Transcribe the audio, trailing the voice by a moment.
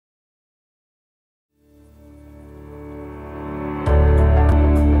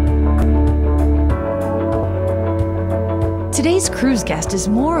Today's cruise guest is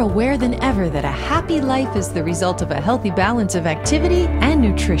more aware than ever that a happy life is the result of a healthy balance of activity and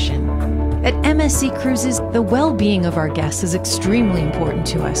nutrition. At MSC Cruises, the well-being of our guests is extremely important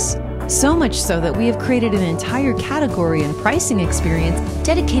to us. So much so that we have created an entire category and pricing experience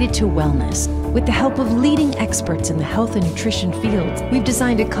dedicated to wellness. With the help of leading experts in the health and nutrition fields, we've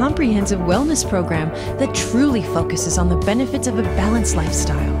designed a comprehensive wellness program that truly focuses on the benefits of a balanced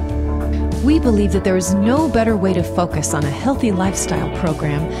lifestyle. We believe that there is no better way to focus on a healthy lifestyle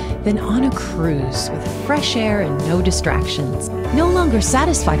program than on a cruise with fresh air and no distractions. No longer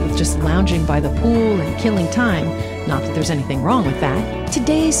satisfied with just lounging by the pool and killing time, not that there's anything wrong with that.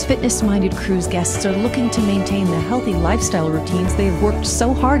 Today's fitness-minded cruise guests are looking to maintain the healthy lifestyle routines they've worked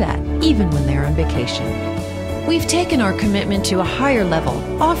so hard at, even when they're on vacation. We've taken our commitment to a higher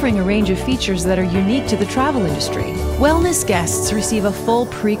level, offering a range of features that are unique to the travel industry. Wellness guests receive a full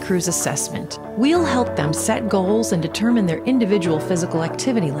pre-cruise assessment. We'll help them set goals and determine their individual physical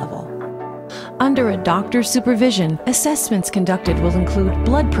activity level. Under a doctor's supervision, assessments conducted will include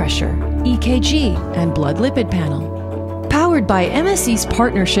blood pressure, EKG, and blood lipid panel. Powered by MSC's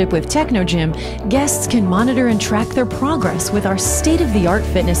partnership with Technogym, guests can monitor and track their progress with our state-of-the-art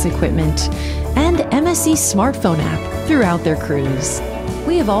fitness equipment and MSC smartphone app throughout their cruise.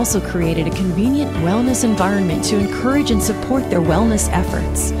 We have also created a convenient wellness environment to encourage and support their wellness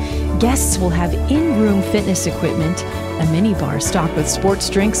efforts. Guests will have in-room fitness equipment, a minibar stocked with sports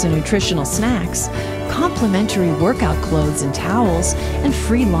drinks and nutritional snacks, complimentary workout clothes and towels, and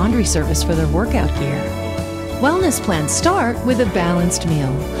free laundry service for their workout gear. Wellness plans start with a balanced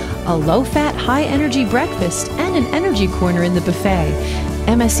meal, a low-fat, high-energy breakfast, and an energy corner in the buffet.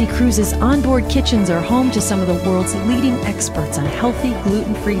 MSC Cruises onboard kitchens are home to some of the world's leading experts on healthy,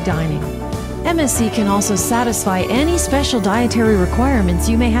 gluten-free dining. MSC can also satisfy any special dietary requirements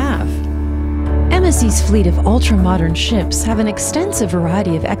you may have. MSC's fleet of ultra-modern ships have an extensive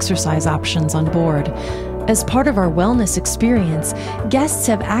variety of exercise options on board. As part of our wellness experience, guests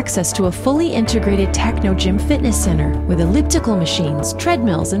have access to a fully integrated Technogym fitness center with elliptical machines,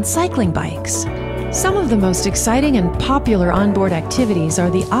 treadmills, and cycling bikes. Some of the most exciting and popular onboard activities are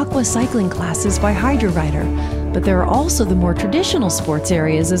the aqua cycling classes by Hydro Rider, but there are also the more traditional sports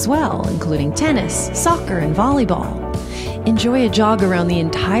areas as well, including tennis, soccer, and volleyball. Enjoy a jog around the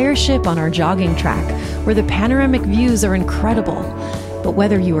entire ship on our jogging track, where the panoramic views are incredible. But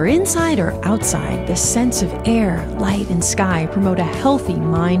whether you are inside or outside, the sense of air, light, and sky promote a healthy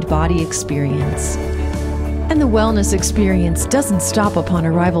mind-body experience. And the wellness experience doesn't stop upon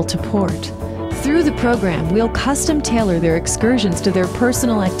arrival to port. Through the program, we'll custom tailor their excursions to their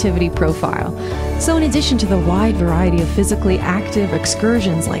personal activity profile. So in addition to the wide variety of physically active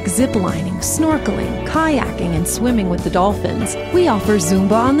excursions like ziplining, snorkeling, kayaking, and swimming with the dolphins, we offer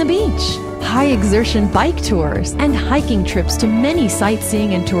Zumba on the beach, high-exertion bike tours, and hiking trips to many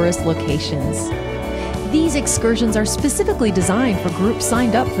sightseeing and tourist locations. These excursions are specifically designed for groups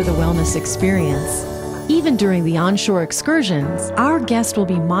signed up for the wellness experience. Even during the onshore excursions, our guests will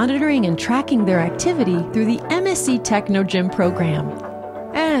be monitoring and tracking their activity through the MSC Technogym program.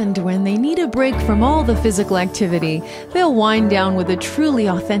 And when they need a break from all the physical activity, they'll wind down with a truly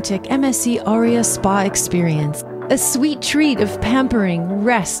authentic MSC Aria Spa experience. A sweet treat of pampering,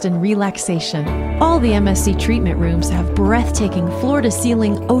 rest, and relaxation. All the MSC treatment rooms have breathtaking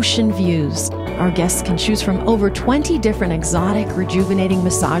floor-to-ceiling ocean views. Our guests can choose from over 20 different exotic, rejuvenating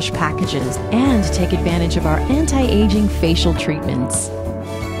massage packages and take advantage of our anti-aging facial treatments.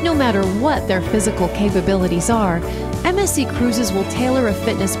 No matter what their physical capabilities are, MSC Cruises will tailor a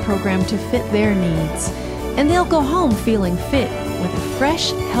fitness program to fit their needs. And they'll go home feeling fit with a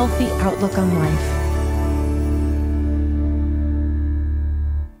fresh, healthy outlook on life.